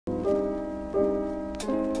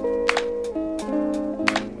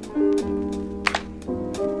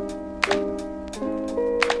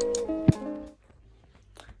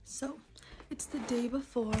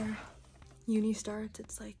uni starts.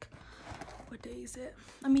 It's like, what day is it?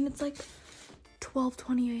 I mean, it's like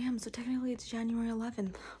 12:20 a.m. so technically it's January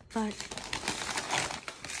 11th, but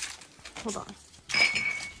hold on.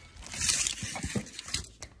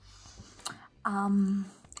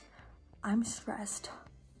 I'm stressed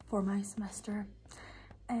for my semester,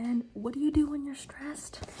 and what do you do when you're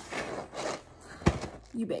stressed?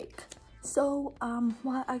 You bake. So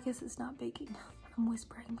well, I guess it's not baking. I'm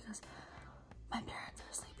whispering because my parents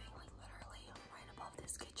are sleeping. Like literally right above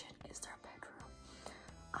this kitchen is their bedroom.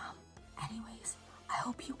 Anyways, I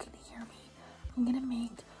hope you can hear me. I'm gonna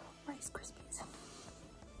make Rice Krispies.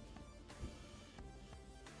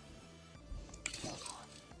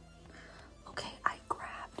 Okay, I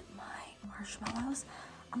grabbed my marshmallows.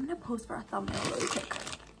 I'm gonna pose for a thumbnail really quick.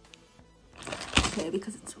 Okay,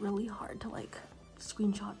 because it's really hard to like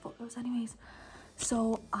screenshot photos. Anyways,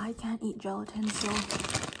 so I can't eat gelatin, so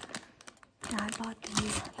yeah, I bought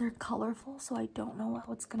these. They're colorful, so I don't know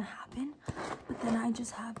what's gonna happen. But then I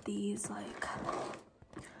just have these like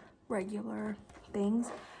regular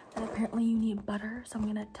things, and apparently you need butter, so I'm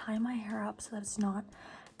gonna tie my hair up so that it's not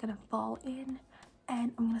gonna fall in,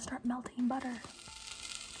 and I'm gonna start melting butter.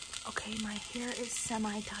 Okay, my hair is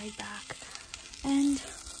semi-tied back, and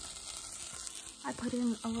I put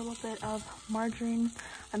in a little bit of margarine.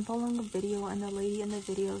 I'm following a video, and the lady in the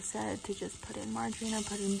video said to just put in margarine or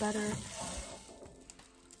put in butter.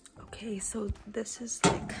 Okay, so this is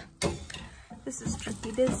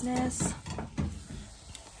tricky business.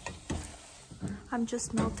 I'm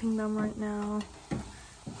just melting them right now.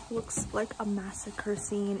 Looks like a massacre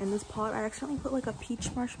scene in this pot. I accidentally put like a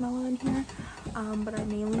peach marshmallow in here, but I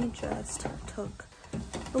mainly just took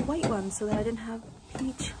the white one so that I didn't have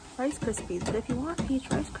peach Rice Krispies. But if you want peach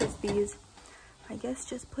Rice Krispies, I guess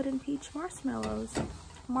just put in peach marshmallows.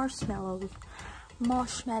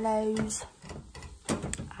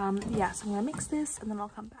 Yeah, so I'm gonna mix this and then I'll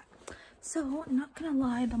come back. So, not gonna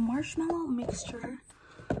lie, the marshmallow mixture,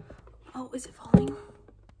 oh, is it falling?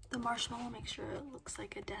 The marshmallow mixture looks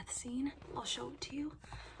like a death scene. I'll show it to you.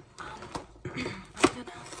 I'm gonna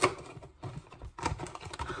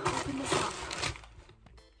open this up.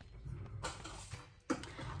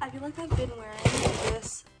 I feel like I've been wearing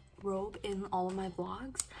this robe in all of my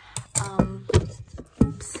vlogs.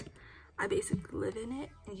 Oops. I basically live in it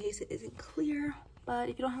in case it isn't clear. But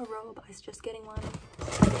if you don't have a robe, I suggest getting one.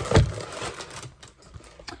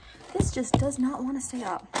 This just does not want to stay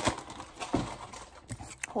up.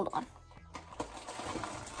 Hold on.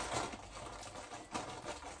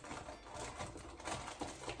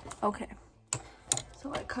 Okay.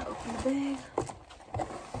 So I cut open the bag.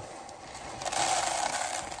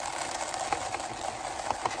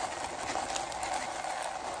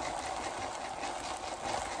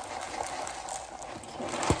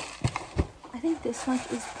 I think this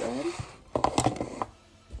much is good.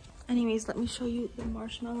 Anyways, let me show you the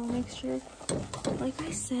marshmallow mixture. Like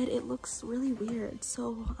I said, it looks really weird.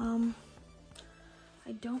 So, I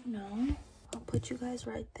don't know. I'll put you guys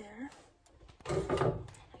right there.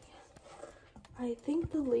 I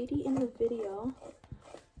think the lady in the video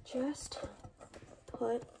just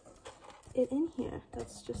put it in here.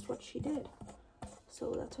 That's just what she did.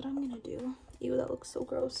 So that's what I'm gonna do. Ew, that looks so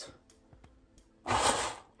gross.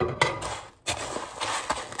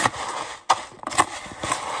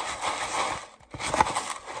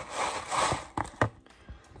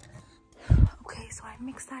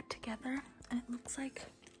 Mix that together and it looks like,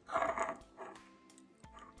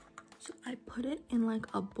 so I put it in like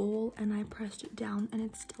a bowl and I pressed it down and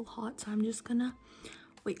it's still hot, so I'm just gonna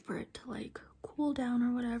wait for it to like cool down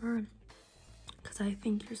or whatever, because I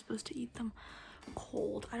think you're supposed to eat them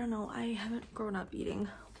cold. I don't know, I haven't grown up eating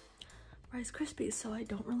Rice Krispies, so I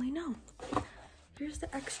don't really know. Here's the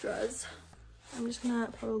extras. I'm just gonna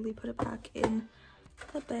probably put it back in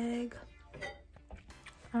the bag.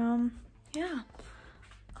 Yeah.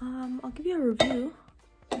 I'll give you a review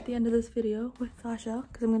at the end of this video with Tasha,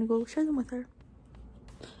 because I'm gonna go share them with her.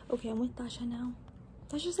 Okay, I'm with Tasha now.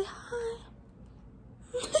 Tasha, say hi.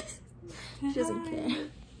 She doesn't care.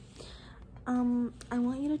 I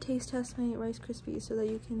want you to taste test my Rice Krispies so that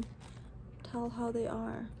you can tell how they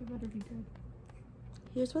are. They better be good.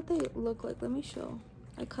 Here's what they look like. Let me show.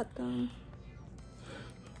 I cut them.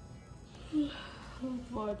 Let's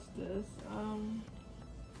watch this.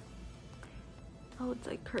 Oh, it's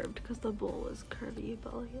like curved because the bowl is curvy,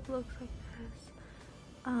 but like it looks like this.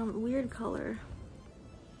 Weird color.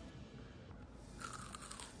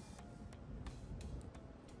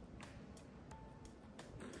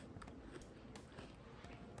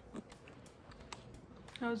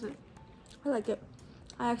 How is it? I like it.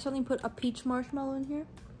 I accidentally put a peach marshmallow in here,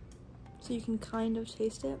 so you can kind of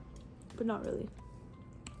taste it. but not really.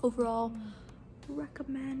 Overall,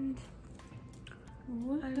 recommend.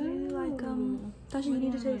 I really like them. Tasha, you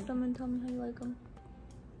need to taste them and tell me how you like them.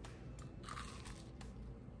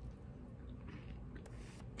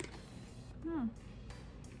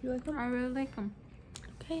 You like them? I really like them.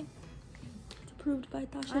 Okay. It's approved by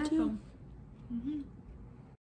Tasha too. Mm-hmm.